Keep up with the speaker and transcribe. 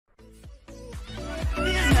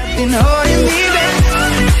been holding me back.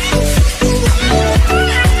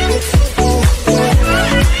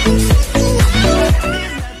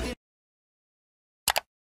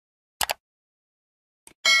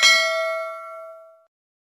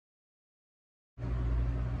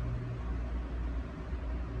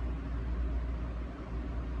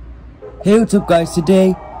 Hey, what's up guys,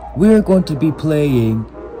 today we're going to be playing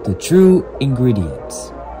the True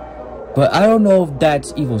Ingredients. But I don't know if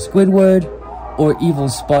that's Evil Squidward or Evil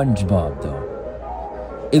SpongeBob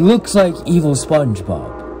though. It looks like Evil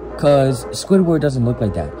SpongeBob, cause Squidward doesn't look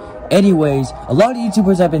like that. Anyways, a lot of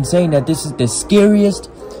YouTubers have been saying that this is the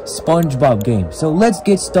scariest SpongeBob game. So let's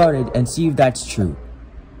get started and see if that's true.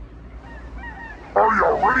 Are you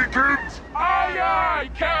ready, kids? Aye, aye,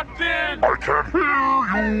 Captain! I can't hear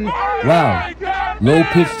you. Wow,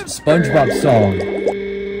 low-pitched SpongeBob song.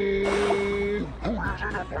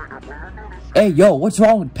 Hey, yo, what's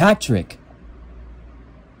wrong with Patrick?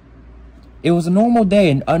 It was a normal day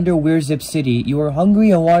and under Weird Zip City, you were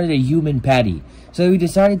hungry and wanted a human patty. So you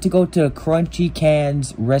decided to go to a Crunchy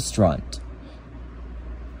Cans restaurant.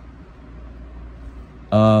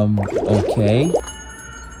 Okay.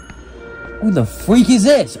 Who the freak is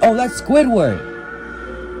this? Oh, that's Squidward.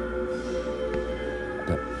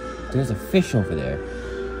 There's a fish over there.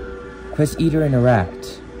 Press E to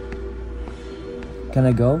interact. Can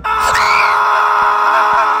I go?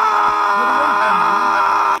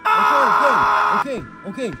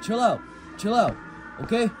 Okay, chill out,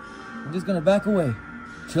 okay? I'm just gonna back away.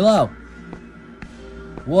 Chill out.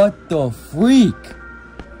 What the freak?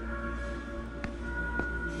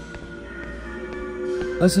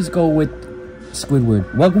 Let's just go with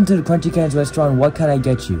Squidward. Welcome to the Crunchy Cans restaurant. What can I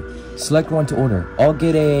get you? Select one to order. I'll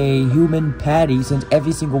get a human patty since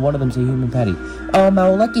every single one of them say human patty. I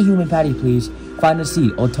would like a human patty, please. Find a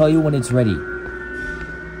seat. I'll tell you when it's ready.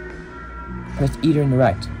 Press E to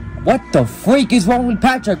interact. What the freak is wrong with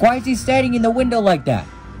Patrick? Why is he standing in the window like that?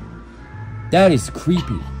 That is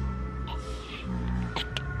creepy.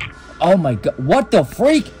 Oh my god. What the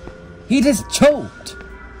freak? He just choked.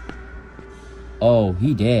 Oh,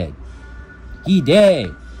 he dead. He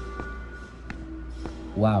dead.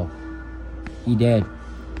 Wow. He dead.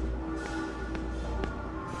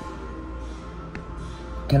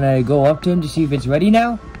 Can I go up to him to see if it's ready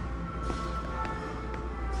now?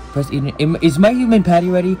 Press E. Is my human patty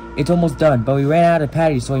ready? It's almost done, but we ran out of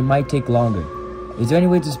patties, so it might take longer. Is there any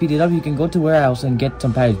way to speed it up? You can go to the warehouse and get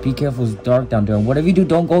some patties. Be careful, it's dark down there. And whatever you do,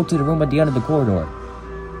 don't go to the room at the end of the corridor.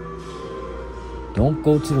 Don't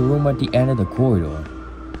go to the room at the end of the corridor.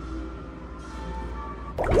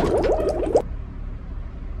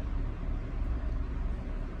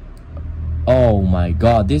 Oh my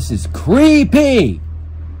god, this is creepy!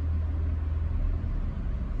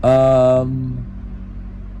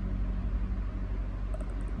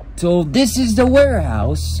 So this is the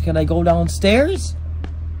warehouse. Can I go downstairs?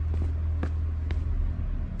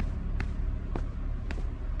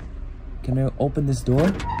 Can I open this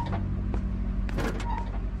door?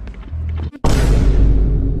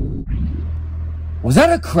 Was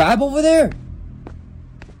that a crab over there?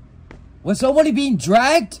 Was somebody being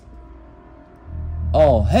dragged?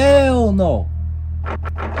 Oh, hell no.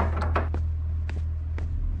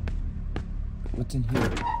 What's in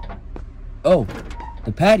here? Oh,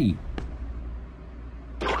 the patty.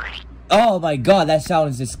 Oh my god, that sound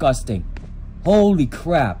is disgusting. Holy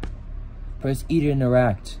crap. Press E to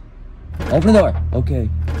interact. Open the door. Okay.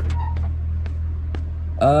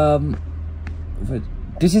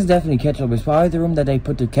 This is definitely ketchup. It's probably the room that they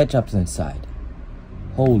put the ketchups inside.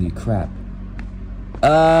 Holy crap.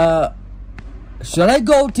 Should I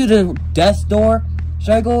go to the death door?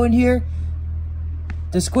 Should I go in here?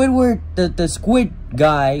 The Squidward, the squid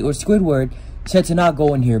guy, or Squidward, said to not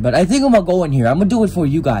go in here. But I think I'm gonna go in here. I'm gonna do it for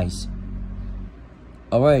you guys.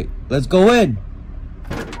 Alright, let's go in.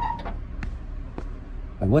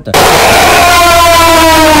 What the?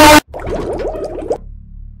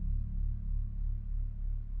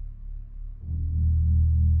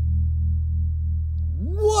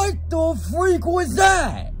 What the freak was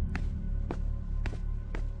that?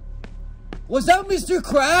 Was that Mr.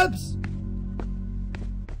 Krabs?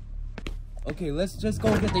 Okay, let's just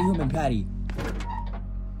go get the human patty.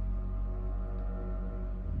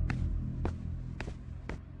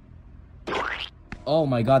 Oh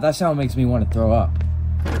my god, that sound makes me want to throw up.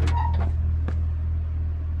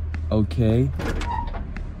 Okay.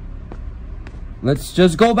 Let's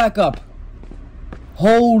just go back up.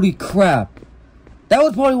 Holy crap. That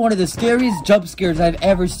was probably one of the scariest jump scares I've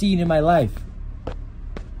ever seen in my life.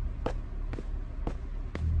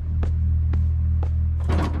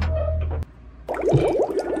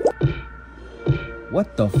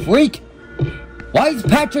 What the freak? Why is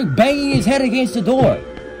Patrick banging his head against the door?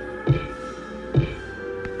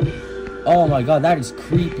 Oh my god, that is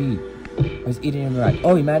creepy. He's eating him right.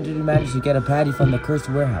 Oh, he managed to get a patty from the cursed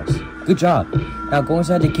warehouse. Good job. Now go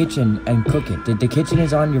inside the kitchen and cook it. The kitchen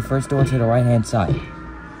is on your first door to the right-hand side.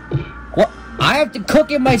 What? I have to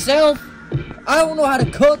cook it myself? I don't know how to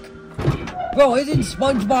cook. Bro, isn't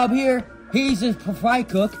SpongeBob here? He's a fry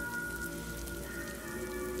cook.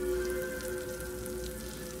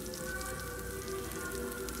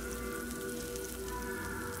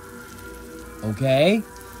 Okay.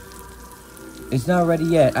 It's not ready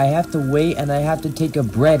yet. I have to wait and I have to take a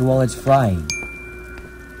bread while it's frying.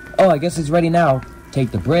 Oh, I guess it's ready now.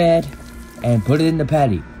 Take the bread and put it in the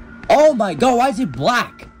patty. Oh my god, why is it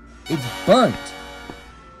black? It's burnt.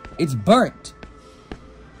 It's burnt.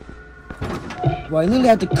 Well, I literally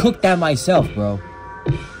have to cook that myself, bro.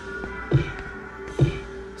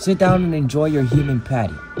 Sit down and enjoy your human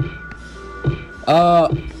patty.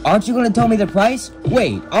 Aren't you gonna tell me the price?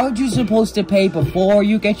 Wait, aren't you supposed to pay before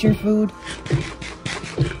you get your food?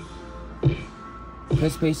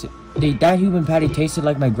 Chris Basic. That human patty tasted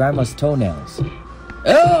like my grandma's toenails.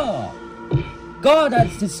 Ugh! God,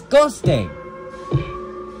 that's disgusting!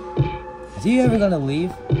 Is he ever gonna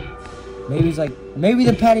leave? Maybe he's like, maybe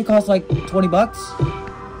the patty costs like 20 bucks?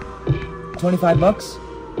 25 bucks?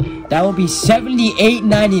 That would be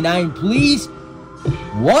 $78.99, please?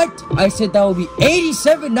 What? I said that would be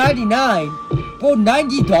 $87.99? Bro,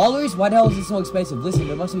 $90? Why the hell is it so expensive? Listen,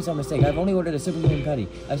 there must be some mistake. I've only ordered a simple human patty.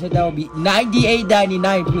 I said that would be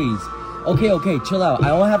 $98.99, please. Okay, chill out.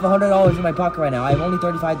 I only have $100 in my pocket right now. I have only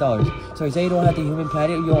 $35. So you say you don't have the human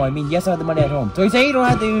patty? Yo, I mean, yes, I have the money at home. So you say you don't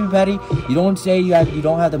have the human patty? You don't say you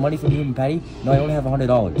don't have the money for the human patty? No, I only have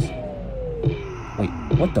 $100. Wait,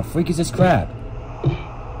 what the freak is this crab?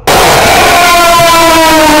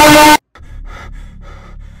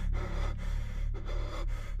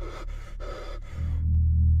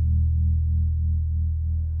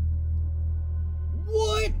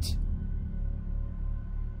 What?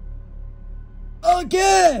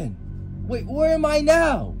 Again! Wait, where am I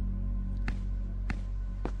now?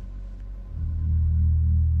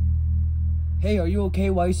 Hey, are you okay?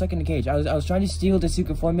 Why are you stuck in the cage? I was trying to steal the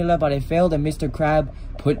secret formula, but I failed and Mr. Crab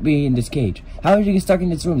put me in this cage. How did you get stuck in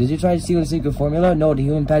this room? Did you try to steal the secret formula? No, the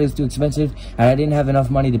human patty was too expensive and I didn't have enough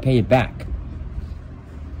money to pay it back.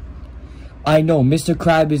 I know, Mr.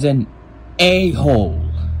 Crab is an a-hole.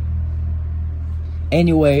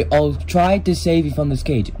 Anyway, I'll try to save you from this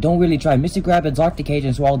cage. Don't really try. Mr. Crab has locked the cage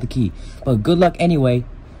and swallowed the key. But good luck anyway.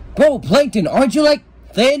 Bro, Plankton, aren't you like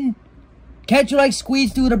thin? Can't you like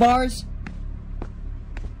squeeze through the bars?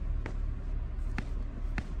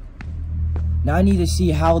 Now I need to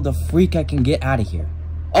see how the freak I can get out of here.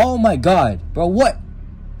 Oh my god. Bro, what?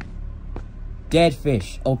 Dead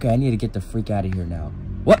fish. Okay, I need to get the freak out of here now.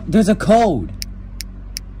 What? There's a code.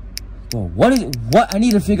 Bro, what is it? What? I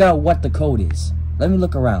need to figure out what the code is. Let me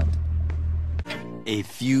look around. A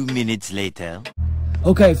few minutes later.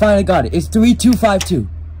 Okay, finally got it. It's 3252.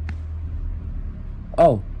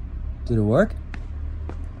 Oh. Did it work?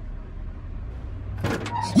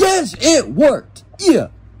 Yes, it worked! Yeah!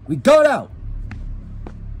 We got out!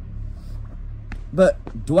 But,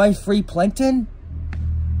 do I free Plankton?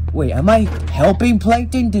 Wait, am I helping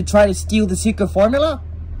Plankton to try to steal the secret formula?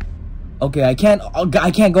 Okay, I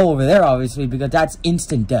can't go over there, obviously, because that's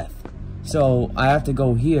instant death. So, I have to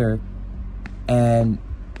go here, and...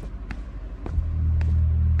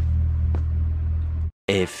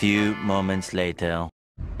 A few moments later.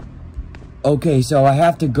 Okay, so I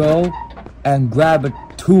have to go and grab a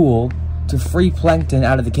tool to free Plankton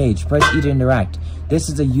out of the cage. Press E to interact. This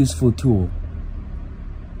is a useful tool.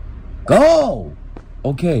 Go!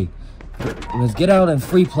 Okay, let's get out and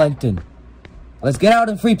free Plankton. Let's get out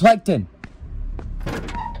and free Plankton.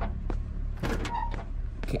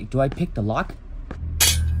 Okay, do I pick the lock?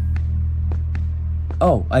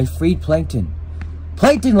 Oh, I freed Plankton.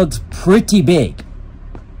 Plankton looks pretty big.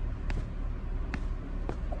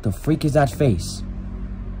 What the freak is that face?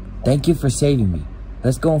 Thank you for saving me.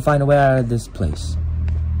 Let's go and find a way out of this place.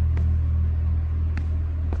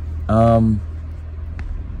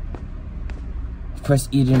 Press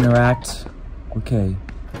E to interact. Okay.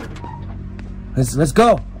 Let's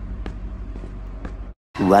go.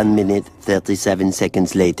 1 minute, 37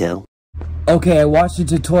 seconds later. Okay, I watched the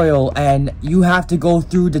tutorial and you have to go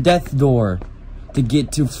through the death door to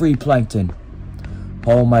get to free Plankton.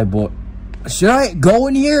 Oh my boy. Should I go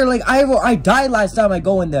in here? Like, I died last time I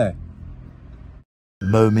go in there.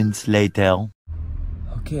 Moments later.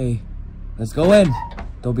 Okay, let's go in.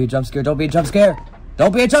 Don't be a jump scare, don't be a jump scare.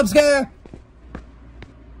 Don't be a jump scare!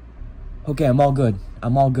 Okay, I'm all good.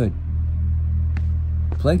 I'm all good.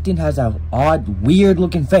 Plankton has an odd,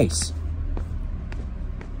 weird-looking face.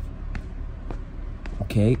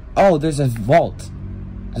 Okay. Oh, there's a vault.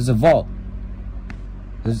 There's a vault.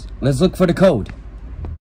 Let's look for the code.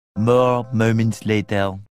 More moments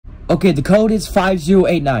later. Okay, the code is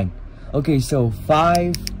 5089. Okay, so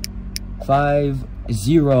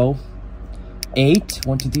 5508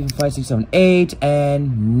 1 2 3 4 5 6 7 8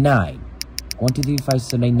 and 9. 1 2 3 5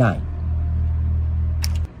 7 8 9.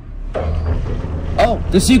 Oh,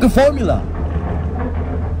 the secret formula.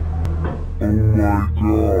 Oh my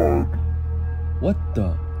god. What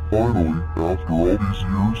the? Finally, after all these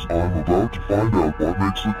years, I'm about to find out what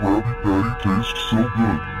makes the Krabby Patty taste so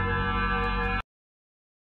good.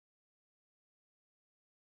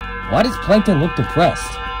 Why does Plankton look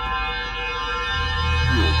depressed?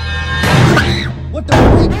 What the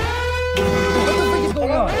freak? What the freak is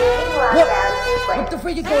going on? What the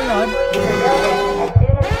freak is going on?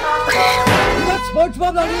 You got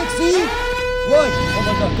spongebob.exe? Run! Oh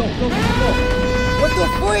my god, go. What the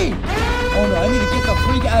freak? Oh no, I need to get the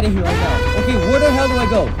freak out of here right now. Okay, where the hell do I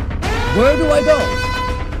go? Where do I go?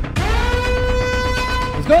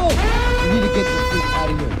 Let's go! We need to get the freak out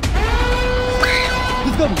of here.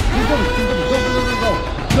 He's coming.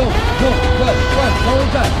 Go, run, going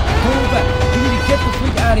back. We need to get the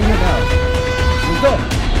freak out of here now. Let's go.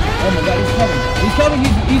 Oh my god, he's coming.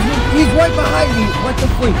 He's right behind me. What the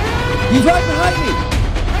freak? He's right behind me.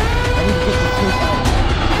 I need to get the freak out of here.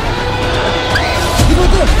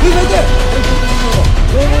 He's right there.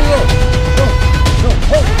 Go.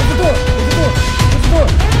 Oh, there's the door.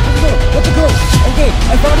 What's the code? Okay,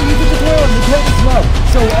 I found a YouTube tutorial and the code is low.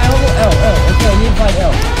 So L. Okay, I need to find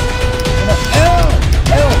L. Come on, L.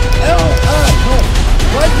 No.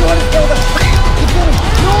 Why do you want to spell that? It's coming.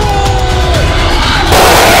 No!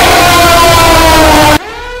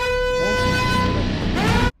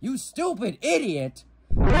 You stupid idiot.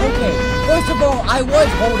 Okay, first of all, I was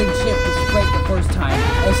holding shift to sprint the first time.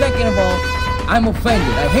 And second of all, I'm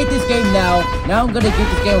offended. I hate this game now. Now I'm gonna give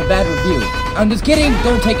this game a bad review. I'm just kidding,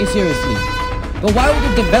 don't take it seriously. But why would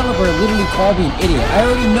the developer literally call me an idiot? I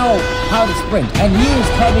already know how to sprint. And he is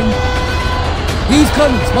coming. He's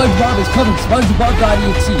coming. SpongeBob is coming.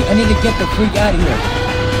 spongebob.exe. I need to get the freak out of here.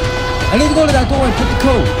 I need to go to that door and put the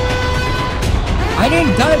code. I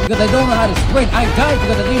didn't die because I don't know how to sprint. I died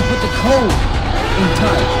because I didn't put the code in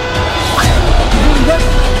time. He's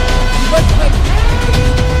right behind me.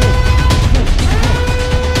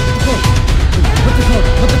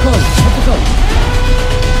 Put the code.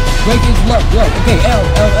 Break his luck. Okay, L.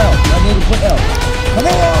 I need to put L. Come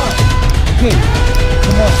on! Okay.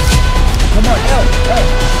 Come on, L.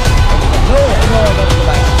 No, I gotta go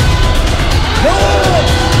back. No!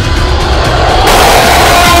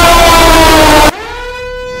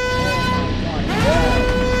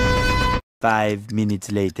 5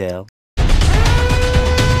 minutes later.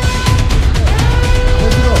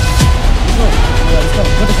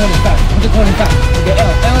 Put the code in back. Okay,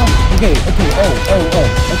 L. Okay, O.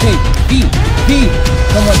 Okay, B.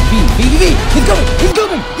 Come on, B. He's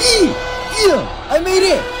coming. Yeah, I made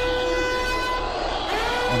it.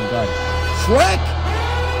 Oh my god. Shrek?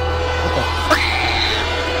 What the fuck?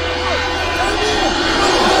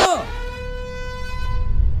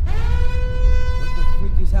 What the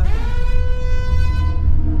freak is happening?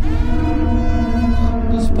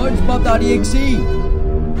 The spongebob.exe.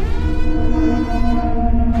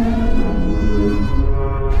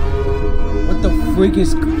 What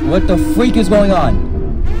the freak is going on?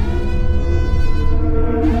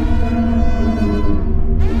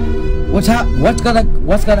 What's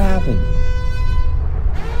gonna happen?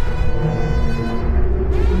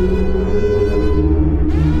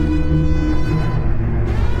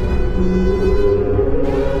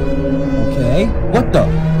 Okay, what the?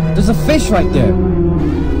 There's a fish right there.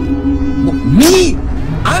 Me?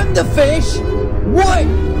 I'm the fish? What?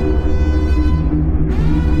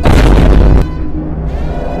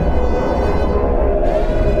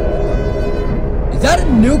 Is that a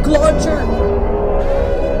nuke launcher?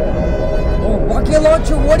 Or a rocket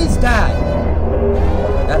launcher? What is that?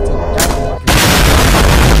 That's a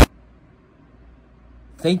rocket.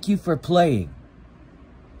 Thank you for playing.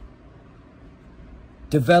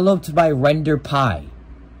 Developed by RenderPie.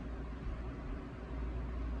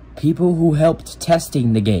 People who helped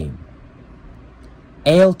testing the game.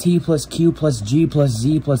 ALT plus Q plus G plus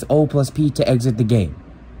Z plus O plus P to exit the game.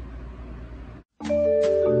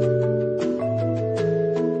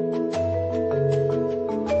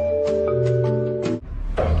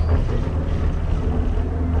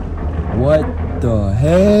 What the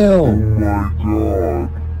hell? Oh my god.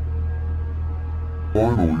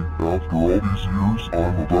 Finally, After all these years,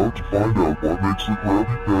 I'm about to find out what makes the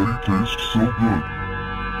Krabby Patty taste so good.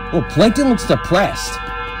 Oh, Plankton looks depressed.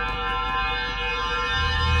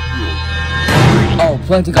 Oh,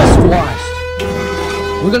 Plankton got squashed.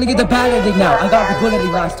 We're gonna get the bad ending now. I got the good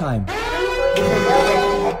ending last time.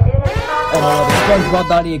 Oh, the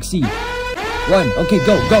spongebob.exe. Run. Okay,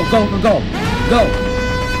 go.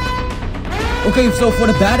 Okay, so for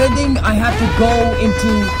the bad ending, I have to go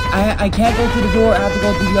into... I can't go through the door, I have to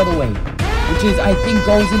go through the other way. Which is, I think,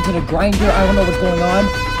 goes into the grinder. I don't know what's going on.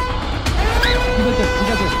 He's right there.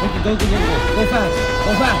 Okay, go fast.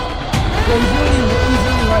 Go, he's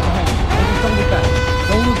literally right behind me. Okay,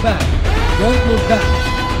 don't look back.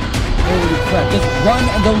 Holy crap, just run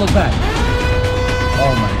and don't look back.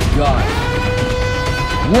 Oh my god.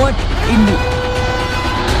 What in the...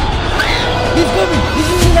 He's coming! He's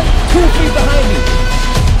usually like 2 feet behind me!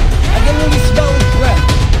 I can really smell his breath!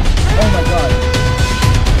 Oh my god.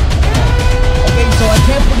 Okay, so I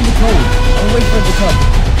can't put in the code. I'll wait for it to come.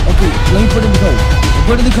 Okay, let me put in the code. I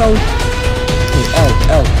put in the code. Okay,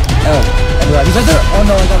 L. And he's right there! Oh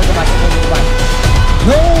no, I gotta go back.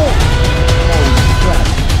 No! Holy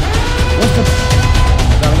crap. What's the...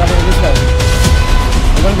 I gotta go this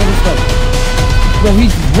way. Bro,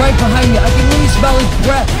 he's right behind me. I can really smell his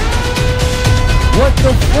breath. What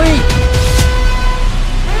the freak?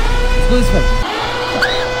 Let's go this way.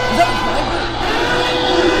 Is that a driver?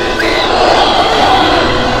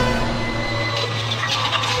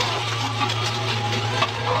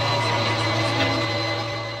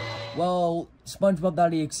 Well,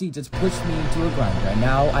 spongebob.exe just pushed me into a grinder, and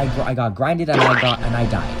now I got grinded and I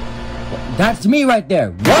died. Well, that's me right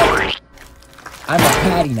there. What? I'm a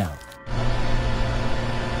patty now.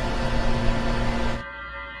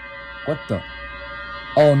 What the?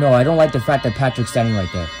 Oh no, I don't like the fact that Patrick's standing right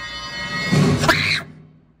there.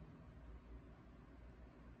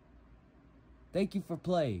 Thank you for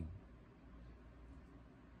playing.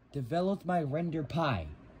 Developed my render pie.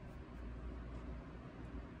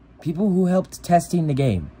 People who helped testing the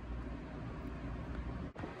game.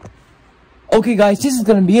 Okay guys, this is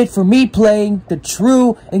gonna be it for me playing the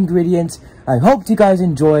True Ingredients. I hope you guys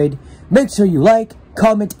enjoyed. Make sure you like,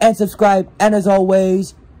 comment, and subscribe. And as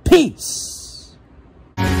always, peace!